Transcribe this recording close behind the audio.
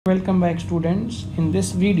Welcome back, students. In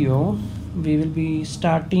this video we will be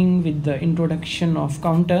starting with the introduction of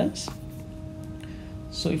counters.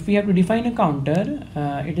 So if we have to define a counter,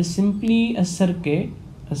 it is simply a circuit,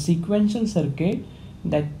 a sequential circuit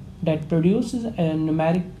that produces a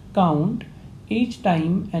numeric count each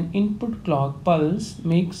time an input clock pulse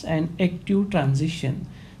makes an active transition.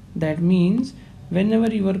 That means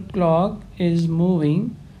whenever your clock is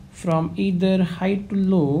moving from either high to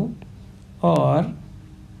low, or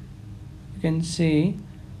can say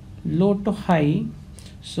low to high,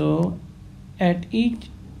 so at each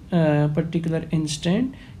particular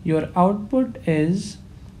instant your output is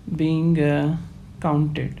being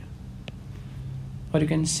counted, or you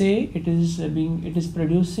can say it is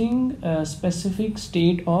producing a specific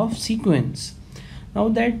state of sequence. Now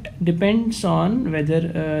that depends on whether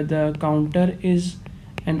the counter is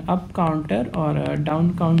an up counter or a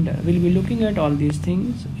down counter. We'll be looking at all these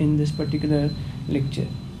things in this particular lecture.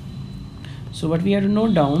 So what we have to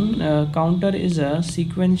note down, counter is a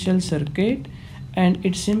sequential circuit and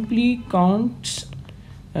it simply counts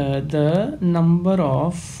the number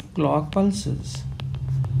of clock pulses.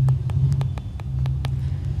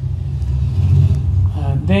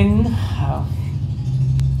 Then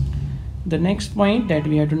the next point that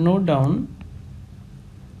we have to note down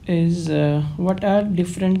is what are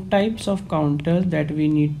different types of counters that we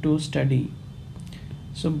need to study.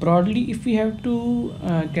 So broadly, if we have to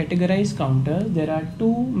categorize counters, there are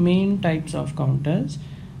two main types of counters.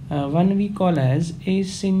 One we call as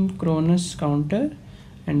asynchronous counter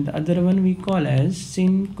and the other one we call as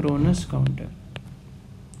synchronous counter.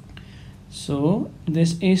 So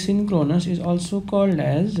this asynchronous is also called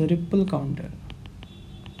as ripple counter.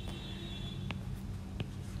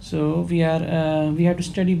 So we have to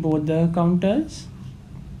study both the counters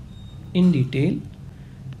in detail.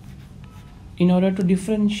 In order to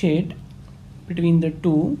differentiate between the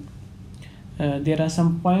two, there are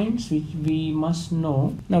some points which we must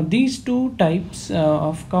know. Now these two types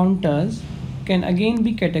of counters can again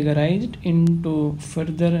be categorized into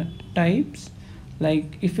further types.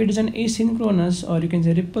 Like if it is an asynchronous, or you can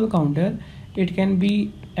say ripple counter, it can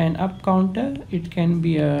be an up counter, it can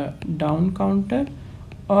be a down counter,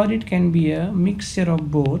 or it can be a mixture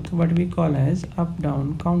of both, what we call as up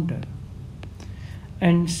down counter.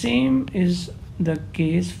 And same is the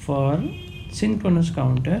case for synchronous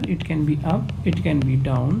counter. It can be up, it can be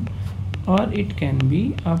down, or it can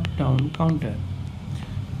be up down counter.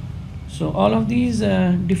 So all of these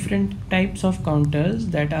different types of counters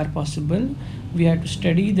that are possible, we have to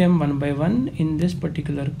study them one by one in this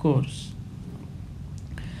particular course.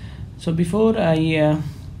 So before I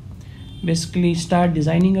basically start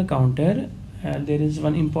designing a counter, there is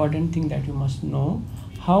one important thing that you must know.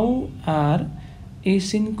 How are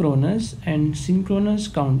asynchronous and synchronous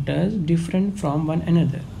counters different from one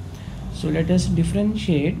another? So let us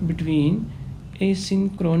differentiate between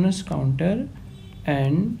asynchronous counter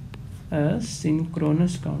and a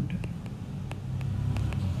synchronous counter.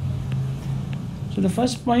 So the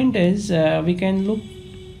first point is we can look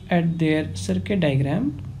at their circuit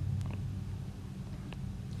diagram.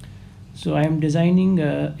 So I am designing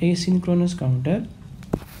a asynchronous counter.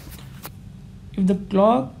 If the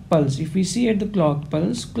clock pulse, if we see at the clock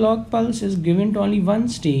pulse is given to only one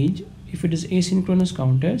stage. If it is asynchronous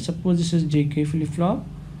counter, suppose this is JK flip-flop.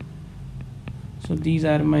 So these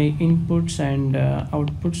are my inputs and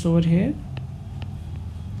outputs over here.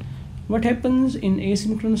 What happens in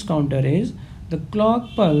asynchronous counter is the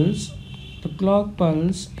clock pulse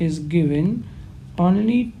is given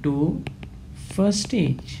only to first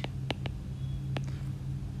stage.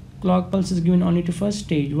 Clock pulse is given only to first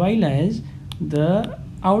stage, while as the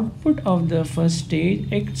output of the first stage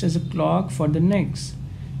acts as a clock for the next.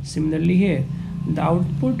 Similarly here, the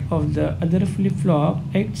output of the other flip-flop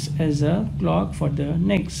acts as a clock for the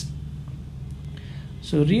next.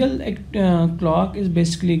 So real clock is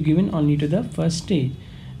basically given only to the first stage.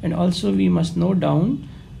 And also we must note down,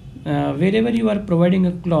 wherever you are providing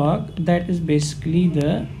a clock, that is basically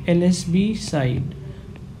the LSB side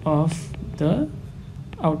of the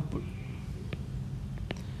output.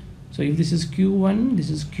 So if this is Q1, this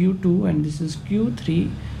is Q2, and this is Q3,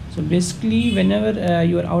 so basically whenever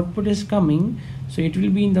your output is coming, so it will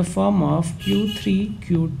be in the form of Q3,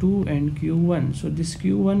 Q2 and Q1. So this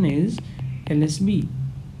Q1 is LSB.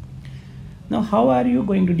 Now how are you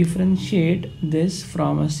going to differentiate this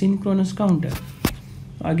from a synchronous counter?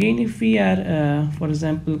 Again, if we are for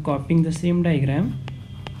example copying the same diagram,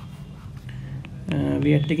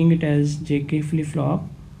 we are taking it as JK flip-flop.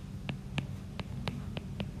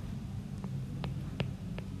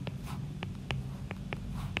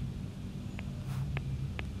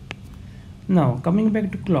 Now coming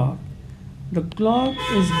back to clock, the clock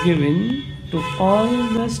is given to all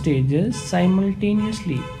the stages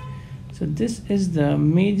simultaneously. So this is the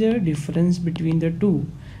major difference between the two,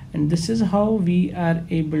 and this is how we are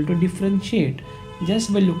able to differentiate.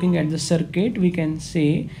 Just by looking at the circuit, we can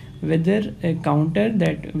say whether a counter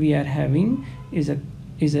that we are having is a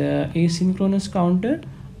asynchronous counter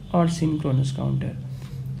or synchronous counter,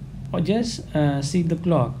 or just see the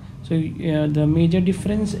clock. So the major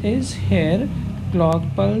difference is here clock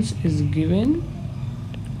pulse is given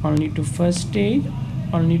only to first stage,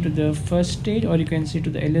 only to the first stage, or you can say to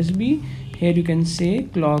the LSB. Here you can say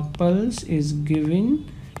clock pulse is given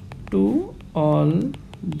to all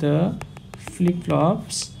the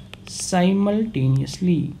flip-flops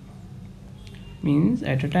simultaneously, means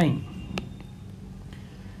at a time.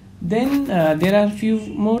 Then there are few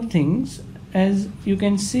more things. As you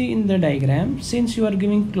can see in the diagram, since you are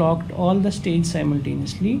giving clock to all the stages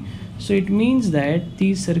simultaneously, so it means that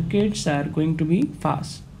these circuits are going to be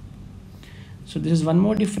fast. So this is one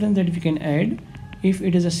more difference that we can add. If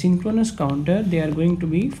it is a synchronous counter, they are going to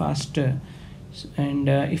be faster, and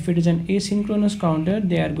if it is an asynchronous counter,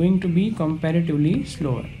 they are going to be comparatively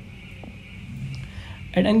slower.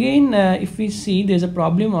 And again, if we see, there's a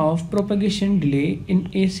problem of propagation delay in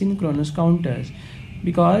asynchronous counters,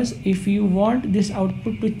 because if you want this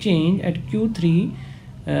output to change at Q3,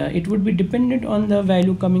 it would be dependent on the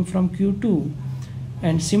value coming from Q2,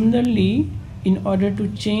 and similarly, in order to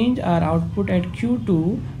change our output at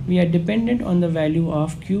Q2, we are dependent on the value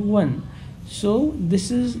of Q1. So this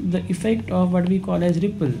is the effect of what we call as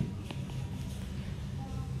ripple,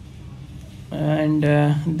 and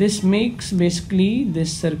this makes basically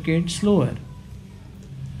this circuit slower.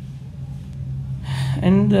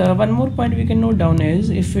 And one more point we can note down is,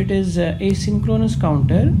 if it is asynchronous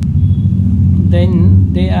counter,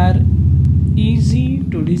 then they are easy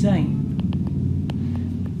to design.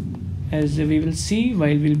 As we will see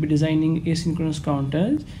while we'll be designing asynchronous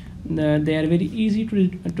counters, they are very easy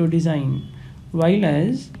to design, while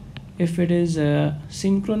as if it is a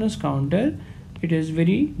synchronous counter, it is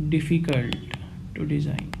very difficult to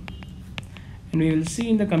design. And we will see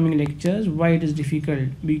in the coming lectures why it is difficult,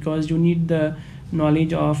 because you need the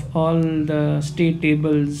knowledge of all the state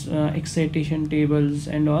tables, excitation tables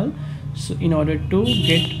and all, so in order to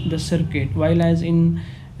get the circuit, while as in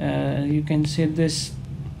you can say this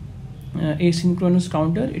asynchronous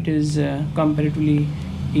counter, it is comparatively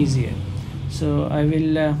easier. So I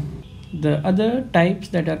will the other types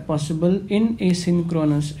that are possible in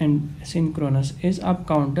asynchronous and synchronous is up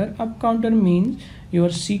counter. Up counter means your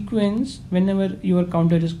sequence, whenever your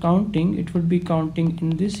counter is counting, it would be counting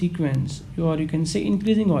in this sequence, or you can say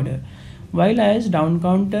increasing order, while as down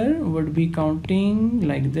counter would be counting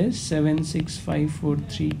like this: 7 6 5 4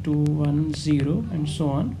 3 2 1 0 and so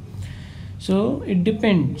on. So it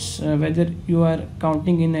depends whether you are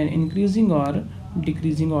counting in an increasing or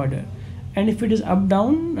decreasing order. And if it is up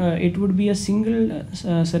down, it would be a single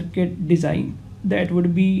circuit design that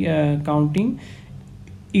would be counting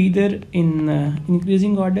either in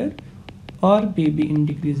increasing order or maybe in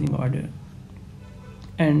decreasing order.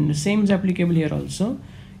 And same is applicable here also.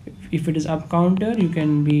 If it is up counter, you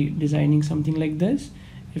can be designing something like this.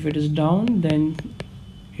 If it is down, then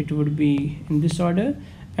it would be in this order,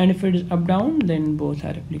 and if it is up down, then both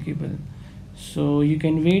are applicable. So you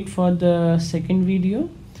can wait for the second video.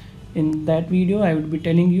 In that video, I would be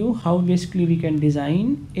telling you how basically we can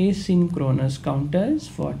design asynchronous counters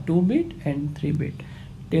for 2-bit and 3-bit.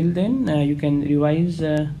 Till then, you can revise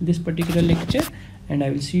this particular lecture, and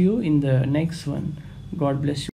I will see you in the next one. God bless you.